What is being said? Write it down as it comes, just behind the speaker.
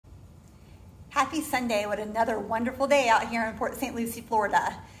Happy Sunday. What another wonderful day out here in Port Saint Lucie,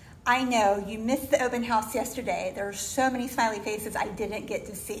 Florida. I know you missed the open house yesterday. There are so many smiley faces I didn't get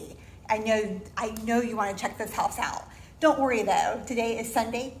to see. I know you want to check this house out. Don't worry though, today is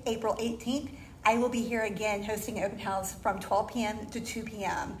Sunday, April 18th. I will be here again hosting an open house from 12 p.m. to 2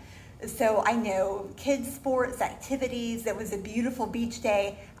 p.m. So I know kids sports, activities, it was a beautiful beach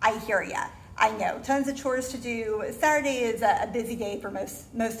day. I hear ya. I know, tons of chores to do. Saturday is a busy day for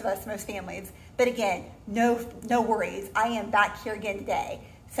most of us, most families. But again, no worries. I am back here again today.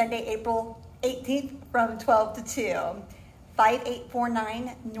 Sunday, April 18th from 12 to 2.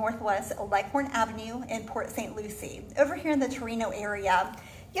 5849 Northwest Leghorn Avenue in Port Saint Lucie. Over here in the Torino area.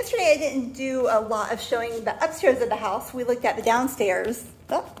 Yesterday I didn't do a lot of showing the upstairs of the house. We looked at the downstairs.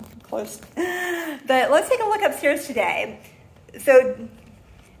 Oh, close. But let's take a look upstairs today. So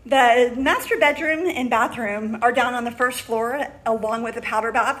the master bedroom and bathroom are down on the first floor along with a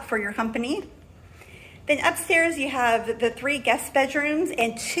powder bath for your company. Then upstairs you have the 3 guest bedrooms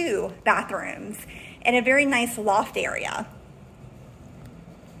and 2 bathrooms and a very nice loft area.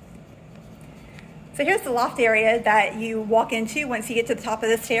 So here's the loft area that you walk into once you get to the top of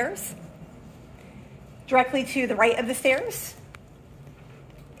the stairs. Directly to the right of the stairs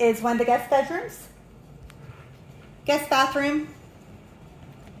is one of the guest bedrooms. Guest bathroom.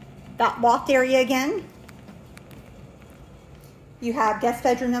 That loft area again. You have guest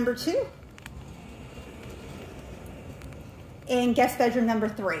bedroom number 2 and guest bedroom number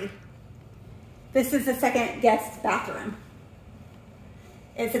 3. This is the second guest bathroom.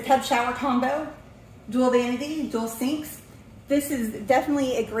 It's a tub shower combo, dual vanity, dual sinks. This is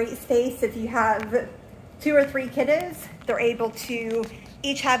definitely a great space if you have 2 or 3 kiddos. They're able to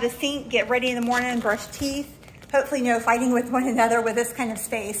each have a sink, get ready in the morning, brush teeth. Hopefully no fighting with one another with this kind of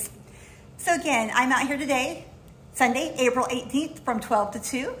space. So again, I'm out here today, Sunday, April 18th from 12 to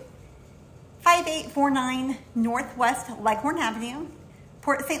 2, 5849 Northwest Leghorn Avenue,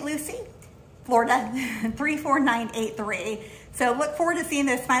 Port Saint Lucie, Florida, 34983. So look forward to seeing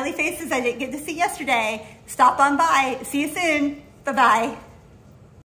those smiley faces I didn't get to see yesterday. Stop on by. See you soon. Bye-bye.